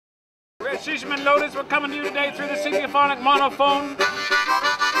Shishiman Lotus. We're coming to you today through the Singaphonic monophone.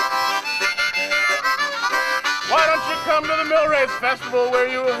 Why don't you come to the Millrace Festival where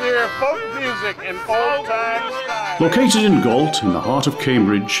you will hear folk music in old-time style. Located in Galt, in the heart of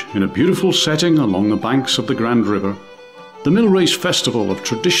Cambridge, in a beautiful setting along the banks of the Grand River, the Millrace Festival of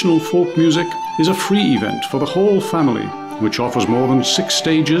Traditional Folk Music is a free event for the whole family, which offers more than 6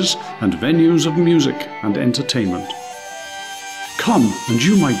 stages and venues of music and entertainment. Come and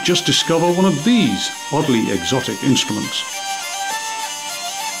you might just discover one of these oddly exotic instruments.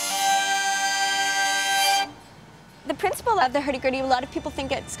 The principle of the hurdy-gurdy, a lot of people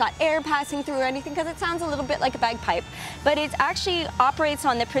think it's got air passing through or anything because it sounds a little bit like a bagpipe, but it actually operates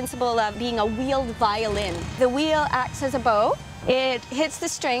on the principle of being a wheeled violin. The wheel acts as a bow. It hits the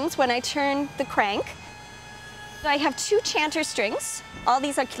strings when I turn the crank. I have 2 chanter strings. All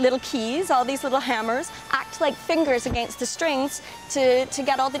these are little keys, all these little hammers act like fingers against the strings to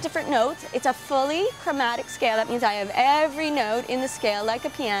get all the different notes. It's a fully chromatic scale. That means I have every note in the scale like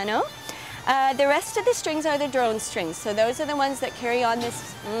a piano. The rest of the strings are the drone strings. So those are the ones that carry on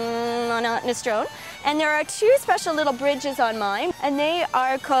this monotonous drone. And there are 2 special little bridges on mine, and they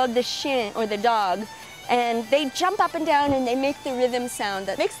are called the chien, or the dog. And they jump up and down and they make the rhythm sound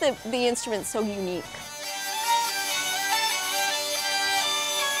that makes the instrument so unique.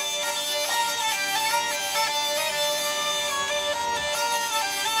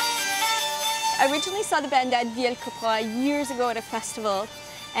 I originally saw the band at Villers-Capra years ago at a festival,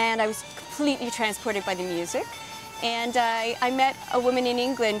 and I was completely transported by the music. And I met a woman in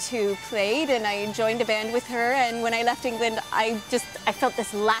England who played, and I joined a band with her, and when I left England, I felt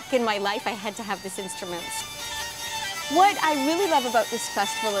this lack in my life. I had to have this instrument. What I really love about this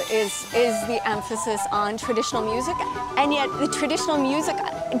festival is the emphasis on traditional music, and yet the traditional music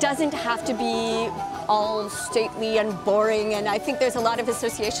doesn't have to be all stately and boring, and I think there's a lot of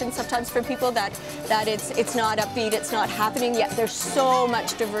association sometimes for people that it's not upbeat, it's not happening, yet there's so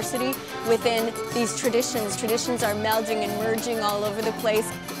much diversity within these traditions. Traditions are melding and merging all over the place.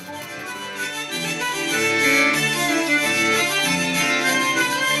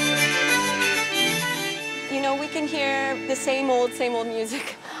 You know, we can hear the same old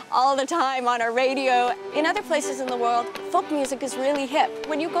music all the time on our radio. In other places in the world, folk music is really hip.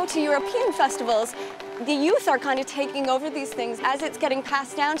 When you go to European festivals, the youth are kind of taking over these things. As it's getting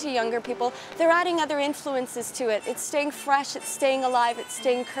passed down to younger people, they're adding other influences to it. It's staying fresh, it's staying alive, it's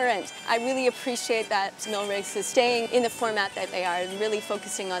staying current. I really appreciate that Millrace is staying in the format that they are and really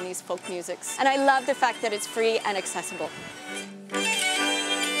focusing on these folk musics. And I love the fact that it's free and accessible.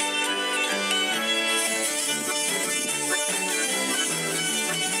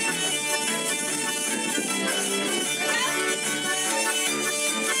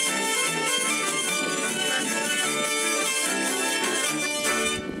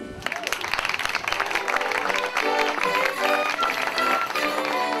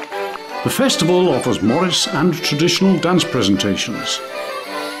 The festival offers Morris and traditional dance presentations.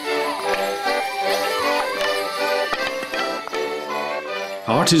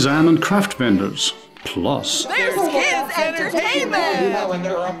 Artisan and craft vendors, plus there's kids entertainment! When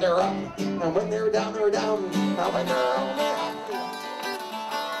they're up, they're up. And when they're down, they're down. And when they're up, they're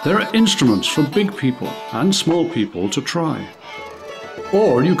up. There are instruments for big people and small people to try.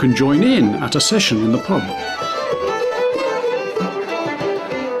 Or you can join in at a session in the pub.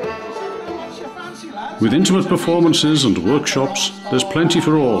 With intimate performances and workshops, there's plenty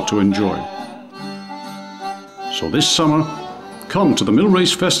for all to enjoy. So this summer, come to the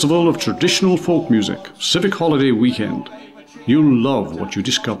Millrace Festival of Traditional Folk Music, Civic Holiday weekend. You'll love what you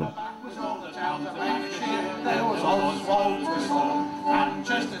discover.